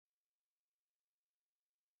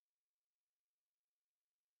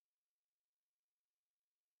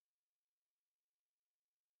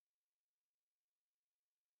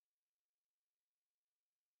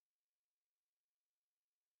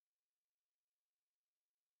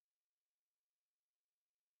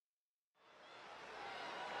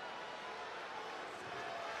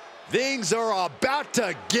Things are about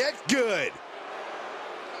to get good.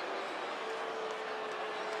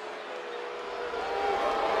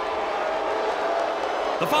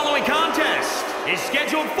 The following contest is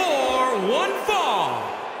scheduled for one fall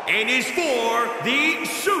and is for the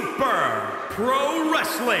Super Pro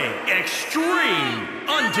Wrestling Extreme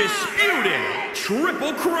Undisputed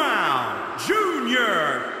Triple Crown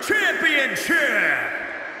Junior Championship.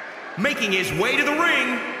 Making his way to the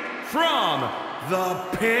ring from the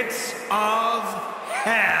pits of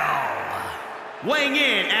hell, weighing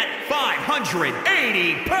in at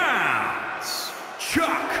 580 pounds,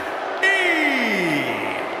 Chuck E.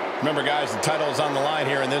 Remember, guys, the title is on the line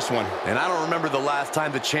here in this one. And I don't remember the last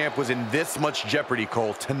time the champ was in this much jeopardy,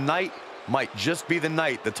 Cole. Tonight might just be the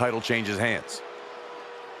night the title changes hands.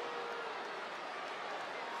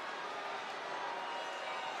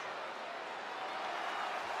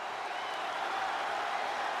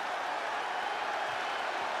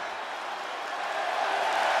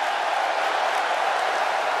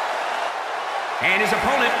 And his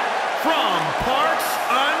opponent from parts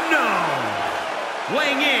unknown,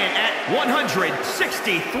 weighing in at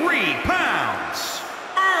 163 pounds,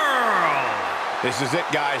 Earl. This is it,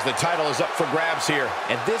 guys. The title is up for grabs here.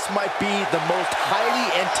 And this might be the most highly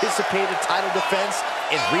anticipated title defense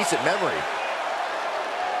in recent memory.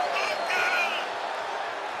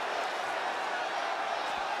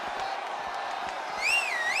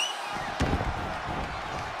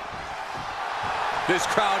 This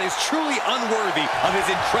crowd is truly unworthy of his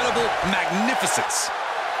incredible magnificence.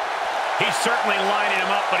 He's certainly lining him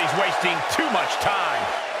up, but he's wasting too much time.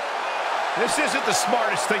 This isn't the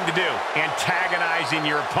smartest thing to do, antagonizing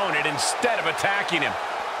your opponent instead of attacking him.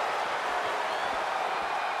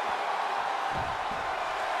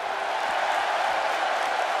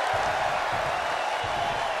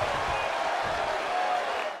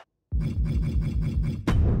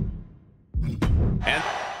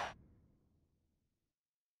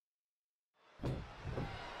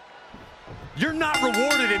 You're not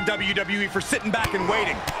rewarded in WWE for sitting back and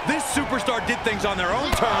waiting. This superstar did things on their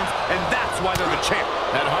own terms, and that's why they're the champ.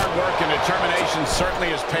 That hard work and determination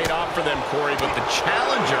certainly has paid off for them, Corey, but the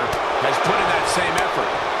challenger has put in that same effort.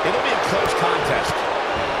 It'll be a close contest.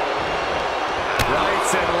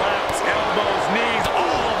 Rights and lefts, elbows, knees,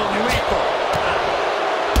 all of them lethal.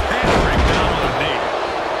 Hammering down on the knee.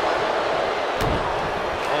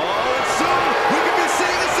 Oh, and soon we could be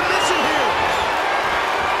seeing a submission here.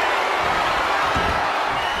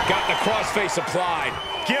 Got the crossface applied.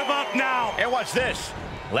 Give up now. And watch this.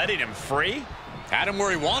 Letting him free? Had him where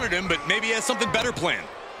he wanted him, but maybe he has something better planned.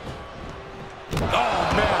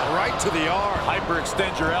 Oh, man, right to the arm.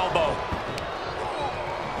 Hyperextend your elbow.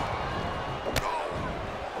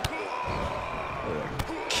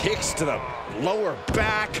 Kicks to the lower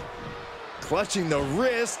back, clutching the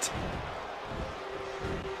wrist.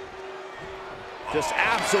 Just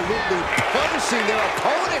absolutely punishing their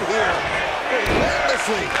opponent here,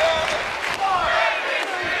 relentlessly.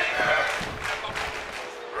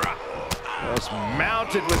 Just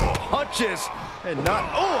mounted with punches and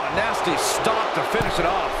not, oh, a nasty stop to finish it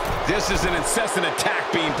off. This is an incessant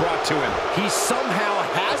attack being brought to him. He somehow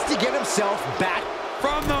has to get himself back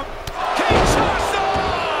From the cage.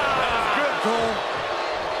 good goal.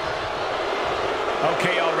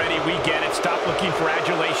 Okay, already, we get it. Stop looking for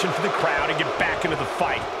adulation for the crowd and get back into the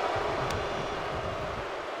fight.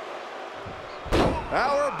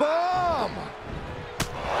 Power bomb.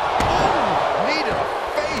 Oh, knee to the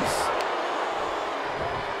face.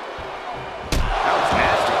 That was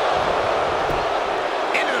nasty.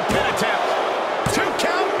 Into the pin attempt. 2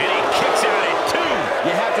 count. And he kicks out at 2.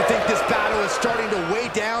 You have to think this battle is starting to weigh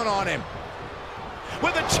down on him.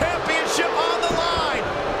 With the championship on the line.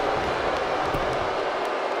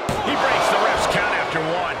 He breaks the ref's count after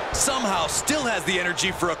 1. Somehow still has the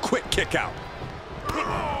energy for a quick kick out.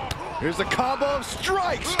 Here's a combo of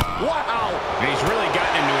strikes. Wow. And he's really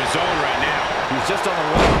gotten into his zone right now. He's just on the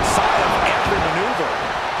wrong side of every maneuver.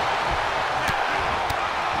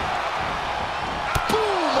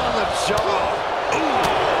 Boom on the jaw.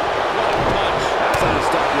 That's how you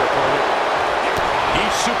stop your opponent.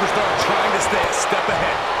 Each superstar trying to stay a step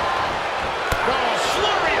ahead. Oh,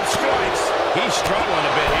 flurry of strikes. He's struggling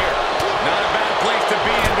a bit here. Not a bad place to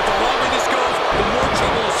be in, but the longer this goes, the more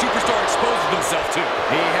trouble a superstar exposes himself to.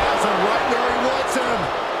 He has him right where he wants him.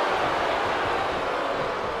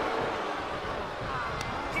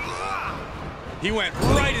 He went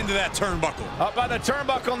right into that turnbuckle. Up on the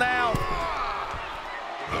turnbuckle now.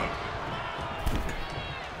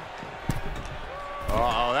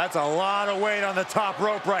 Uh-oh, that's a lot of weight on the top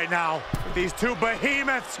rope right now. These two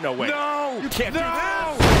behemoths. No way. No! You can't do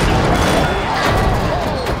no! this.